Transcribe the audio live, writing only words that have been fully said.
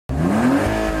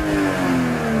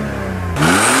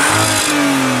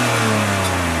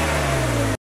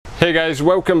Hey guys,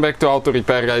 welcome back to Auto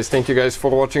Repair guys. Thank you guys for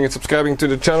watching and subscribing to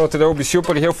the channel. Today will be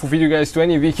super helpful video guys to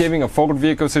any of you having a Ford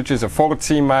vehicle such as a Ford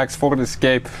C-Max, Ford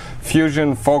Escape,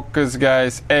 Fusion, Focus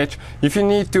guys, Edge. If you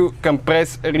need to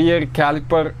compress rear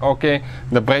caliper, okay,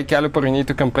 the brake caliper, you need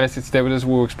to compress it. Stay with us,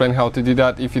 we'll explain how to do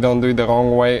that. If you don't do it the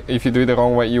wrong way, if you do it the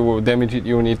wrong way, you will damage it,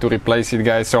 you will need to replace it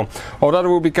guys. So all that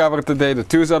will be covered today. The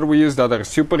tools that we use that are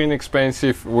super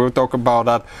inexpensive, we'll talk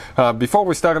about that. Before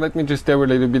we start, let me just tell you a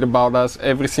little bit about us.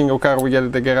 Every single car we get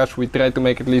at the garage, we try to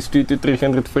make at least 200 to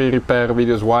 300 free repair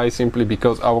videos. Why? Simply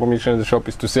because our mission in the shop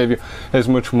is to save you as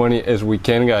much money as we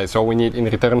can guys. All we need in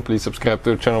return, please subscribe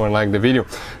to the channel and like the video.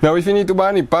 Now if you need to buy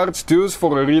any parts, tools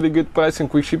for a really good price and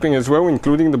quick shipping as well,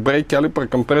 including the brake caliper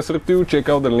compressor tool, check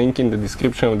out the link in the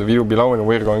description of the video below and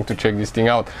we're going to check this thing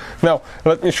out. Now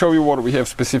let me show you what we have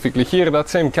specifically here. That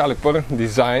same caliper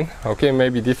design, okay,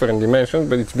 maybe different dimensions,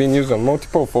 but it's been used on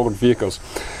multiple Ford vehicles.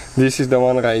 This is the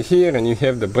one right here, and you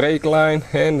have the brake line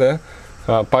and the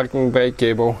parking brake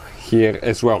cable here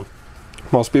as well.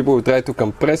 Most people will try to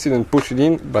compress it and push it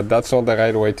in, but that's not the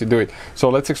right way to do it. So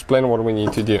let's explain what we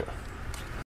need to do.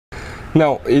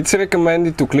 Now it's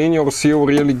recommended to clean your seal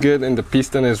really good and the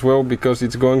piston as well, because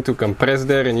it's going to compress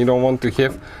there and you don't want to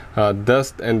have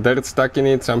dust and dirt stuck in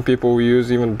it. Some people will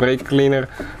use even brake cleaner,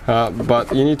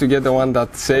 but you need to get the one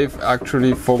that's safe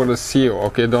actually for the seal.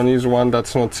 Okay, don't use one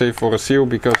that's not safe for a seal,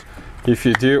 because if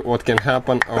you do, what can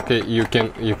happen, okay, you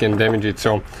can damage it.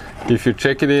 So if you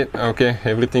check it, okay,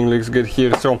 everything looks good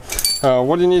here. So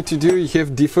what you need to do, you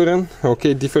have different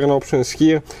options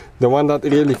here. The one that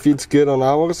really fits good on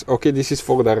ours, okay, this is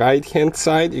for the right hand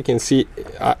side. You can see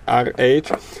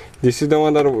RH. This is the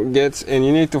one that gets, and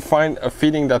you need to find a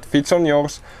fitting that fits on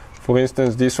yours. For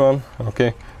instance, this one,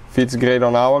 okay, fits great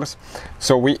on ours.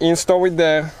 So we install it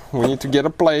there. We need to get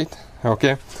a plate,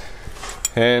 okay,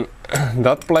 and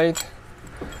that plate,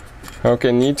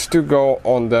 okay, needs to go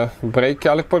on the brake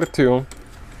caliper too,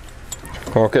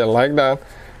 okay, like that.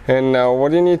 And now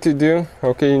what you need to do,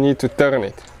 okay, you need to turn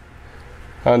it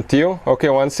until, okay,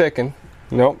 1 second,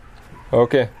 no,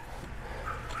 okay,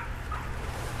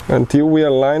 until we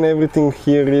align everything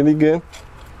here really good,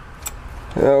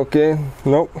 okay,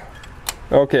 nope,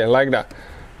 okay, like that,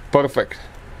 perfect.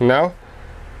 Now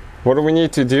what do we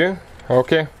need to do,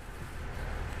 okay,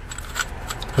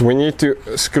 we need to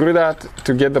screw that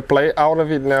to get the plate out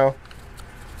of it now.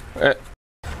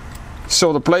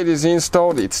 So the plate is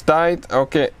installed, it's tight,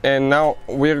 okay, and now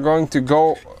we're going to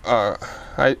go,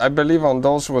 I believe on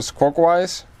those was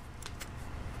clockwise.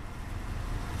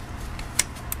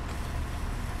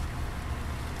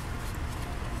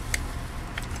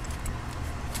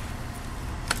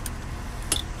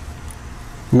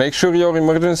 Make sure your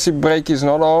emergency brake is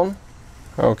not on,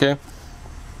 okay,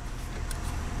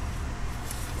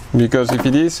 because if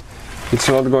it is, it's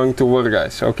not going to work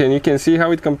guys. Okay, and you can see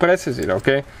how it compresses it,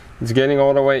 okay, it's getting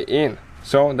all the way in.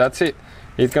 So that's it,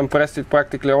 it compressed it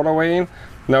practically all the way in.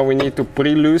 Now we need to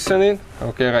pre-loosen it,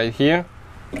 okay, right here.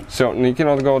 So you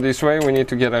cannot go this way, we need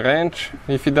to get a wrench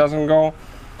if it doesn't go,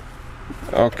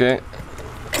 okay.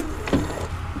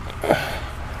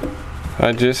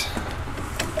 I just,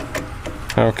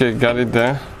 okay, got it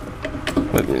there.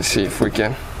 Let me see if we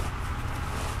can.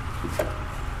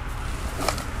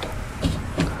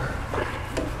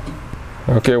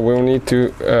 Okay, we'll need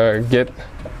to get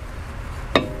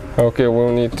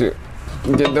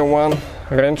the one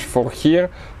wrench for here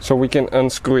so we can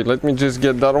unscrew it. Let me just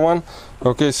get that one,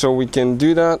 okay, so we can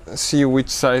do that, see which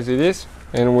size it is,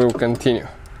 and we'll continue.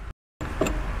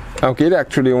 Okay, it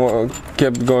actually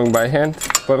kept going by hand,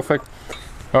 perfect.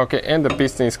 Okay, and the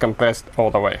piston is compressed all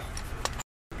the way.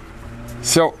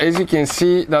 So as you can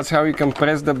see, that's how you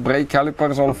compress the brake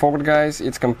calipers on Ford guys.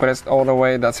 It's compressed all the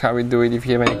way. That's how we do it. If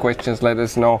you have any questions, let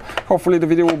us know. Hopefully the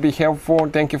video will be helpful.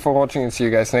 Thank you for watching and see you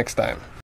guys next time.